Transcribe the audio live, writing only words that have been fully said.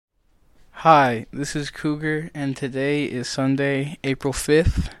Hi, this is Cougar, and today is Sunday, April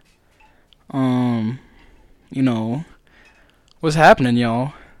 5th. Um, you know, what's happening,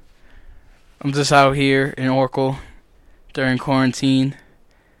 y'all? I'm just out here in Oracle during quarantine,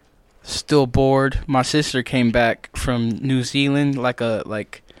 still bored. My sister came back from New Zealand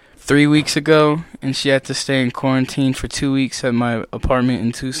like 3 weeks ago, and she had to stay in quarantine for 2 weeks at my apartment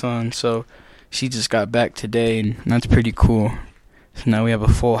in Tucson, so she just got back today, and that's pretty cool. So now we have a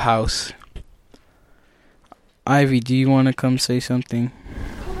full house. Ivy, do you want to come say something?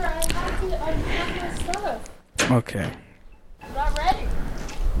 Cougar, I have my stuff. Okay. I'm not ready.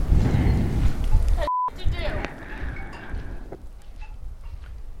 I have to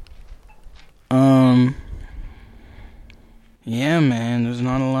do. Yeah, man, there's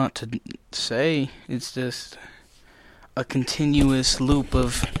not a lot to say. It's just a continuous loop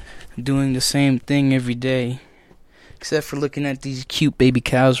of doing the same thing every day. Except for looking at these cute baby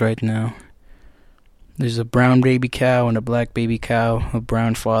cows right now. There's a brown baby cow and a black baby cow, a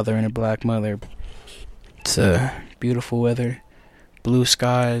brown father and a black mother. It's beautiful weather. Blue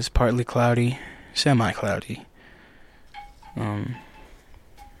skies, partly cloudy, semi-cloudy. I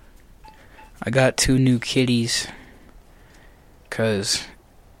got 2 new kitties. Because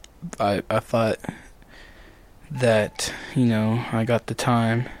I thought that, I got the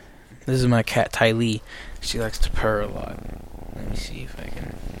time. This is my cat, Ty Lee. She likes to purr a lot. Let me see if I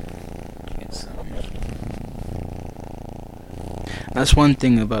can get some. That's one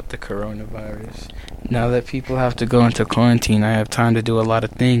thing about the coronavirus. Now that people have to go into quarantine, I have time to do a lot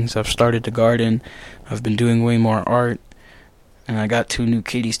of things. I've started to garden. I've been doing way more art. And I got 2 new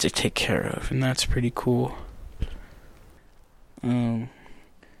kitties to take care of. And that's pretty cool. The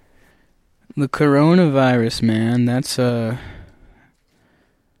coronavirus, man, that's,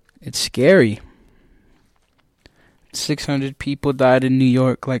 it's scary. 600 people died in New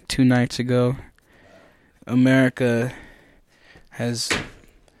York like 2 nights ago. America has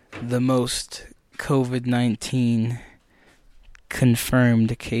the most COVID-19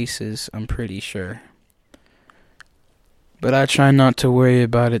 confirmed cases, I'm pretty sure. But I try not to worry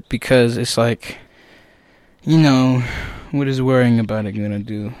about it because it's like, what is worrying about it gonna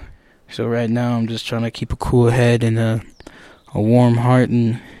do? So right now I'm just trying to keep a cool head and a warm heart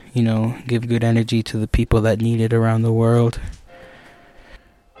and, give good energy to the people that need it around the world.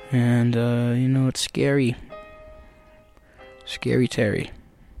 And, it's scary. Scary Terry.